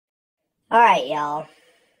Alright, y'all.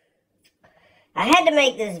 I had to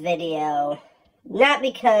make this video, not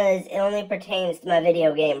because it only pertains to my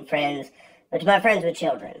video game friends, but to my friends with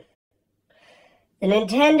children. The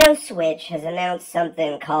Nintendo Switch has announced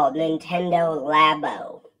something called Nintendo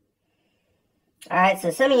Labo. Alright, so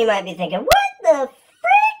some of you might be thinking, what the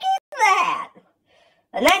frick is that?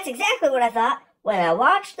 And that's exactly what I thought when I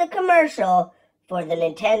watched the commercial for the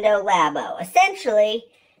Nintendo Labo. Essentially,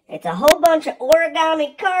 it's a whole bunch of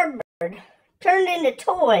origami cardboard turned into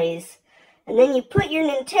toys, and then you put your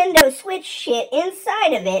Nintendo Switch shit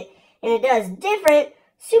inside of it, and it does different,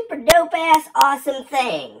 super dope-ass, awesome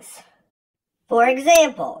things. For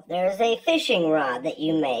example, there's a fishing rod that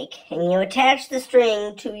you make, and you attach the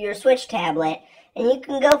string to your Switch tablet, and you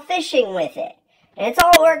can go fishing with it. And it's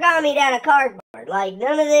all origamied out of cardboard. Like,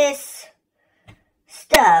 none of this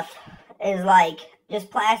stuff is like just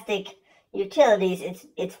plastic utilities.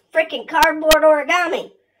 It's freaking cardboard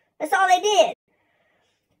origami. That's all they did.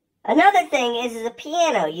 Another thing is a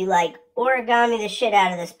piano. You like origami the shit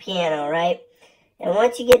out of this piano, right? And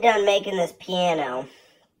once you get done making this piano,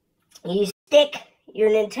 you stick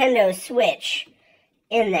your Nintendo Switch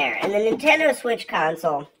in there. And the Nintendo Switch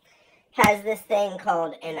console has this thing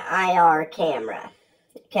called an IR camera.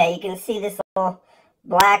 Okay, you can see this little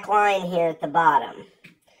black line here at the bottom.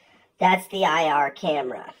 That's the IR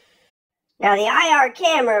camera. Now, the IR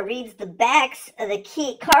camera reads the backs of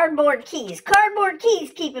the cardboard keys. Cardboard keys,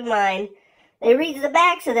 keep in mind. It reads the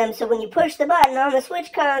backs of them, so when you push the button on the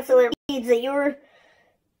Switch console, it reads that you're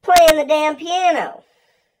playing the damn piano.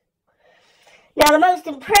 Now, the most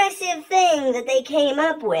impressive thing that they came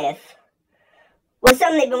up with was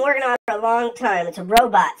something they've been working on for a long time. It's a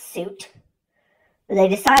robot suit. They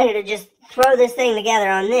decided to just throw this thing together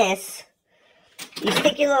on this. You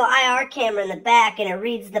stick your little IR camera in the back, and it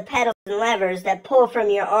reads the pedals and levers that pull from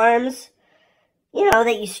your arms. You know,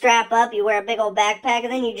 that you strap up, you wear a big old backpack,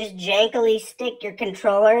 and then you just jankily stick your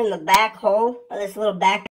controller in the back hole of this little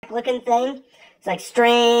backpack-looking thing. It's like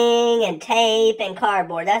string and tape and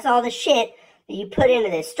cardboard. That's all the shit that you put into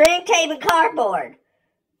this. String, tape, and cardboard.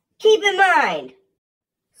 Keep in mind.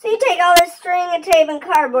 So you take all this string and tape and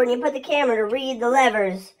cardboard, and you put the camera to read the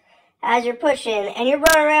levers as you're pushing, and you're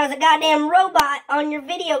running around as a goddamn robot on your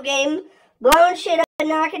video game, blowing shit up and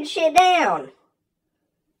knocking shit down.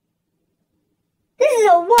 This is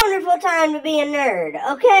a wonderful time to be a nerd,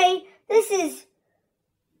 okay? This is,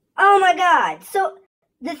 oh my god. So,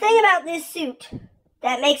 the thing about this suit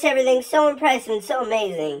that makes everything so impressive and so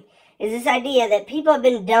amazing is this idea that people have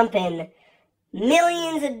been dumping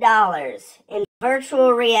millions of dollars in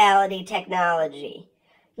virtual reality technology.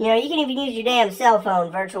 You know, you can even use your damn cell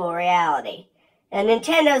phone virtual reality. And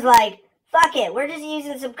Nintendo's like, fuck it, we're just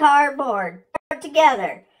using some cardboard. Put it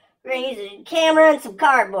together. We're going to use a camera and some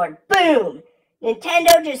cardboard. Boom!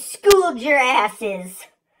 Nintendo just schooled your asses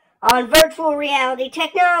on virtual reality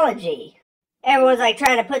technology. Everyone's like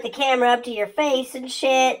trying to put the camera up to your face and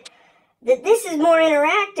shit. This is more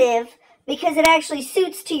interactive because it actually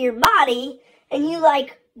suits to your body and you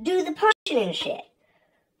like do the punching and shit.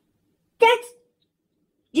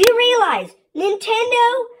 Do you realize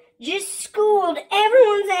Nintendo just schooled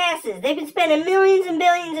everyone's asses? They've been spending millions and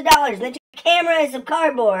billions of dollars, and they took a camera and some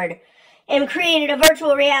cardboard and created a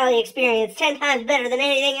virtual reality experience 10 times better than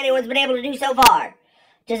anything anyone's been able to do so far.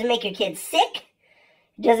 Doesn't make your kids sick.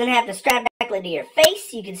 Doesn't have to strap directly to your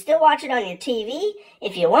face. You can still watch it on your TV.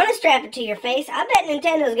 If you want to strap it to your face, I bet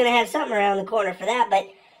Nintendo's going to have something around the corner for that, but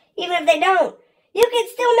even if they don't, you can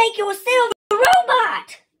still make yourself a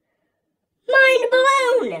robot. Mind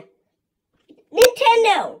blown!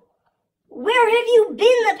 Nintendo, where have you been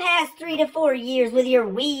the past 3 to 4 years with your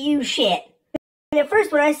Wii U shit? And at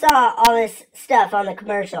first, when I saw all this stuff on the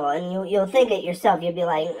commercial, and you'll think it yourself, you'll be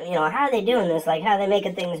like, you know, how are they doing this? Like, how are they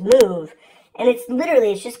making things move? And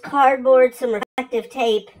it's just cardboard, some reflective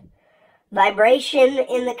tape, vibration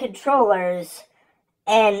in the controllers,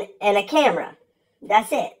 and a camera.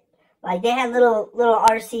 That's it. Like, they had little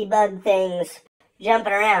RC bug things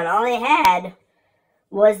jumping around. All they had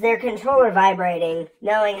was their controller vibrating,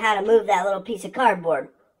 knowing how to move that little piece of cardboard.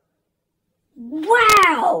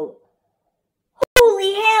 Wow!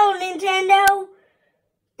 Holy hell, Nintendo!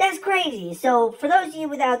 That's crazy. So, for those of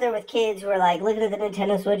you out there with kids who are like looking at the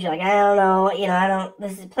Nintendo Switch, you're like, I don't know,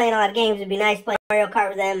 this is playing a lot of games, it'd be nice to play Mario Kart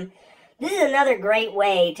with them. This is another great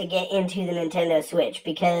way to get into the Nintendo Switch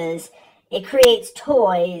because it creates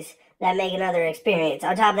toys that make another experience.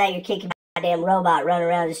 On top of that, you're kicking goddamn robot running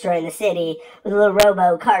around destroying the city with a little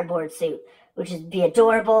robo cardboard suit, which would be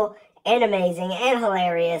adorable and amazing and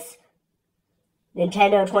hilarious.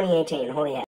 Nintendo 2018, holy hell.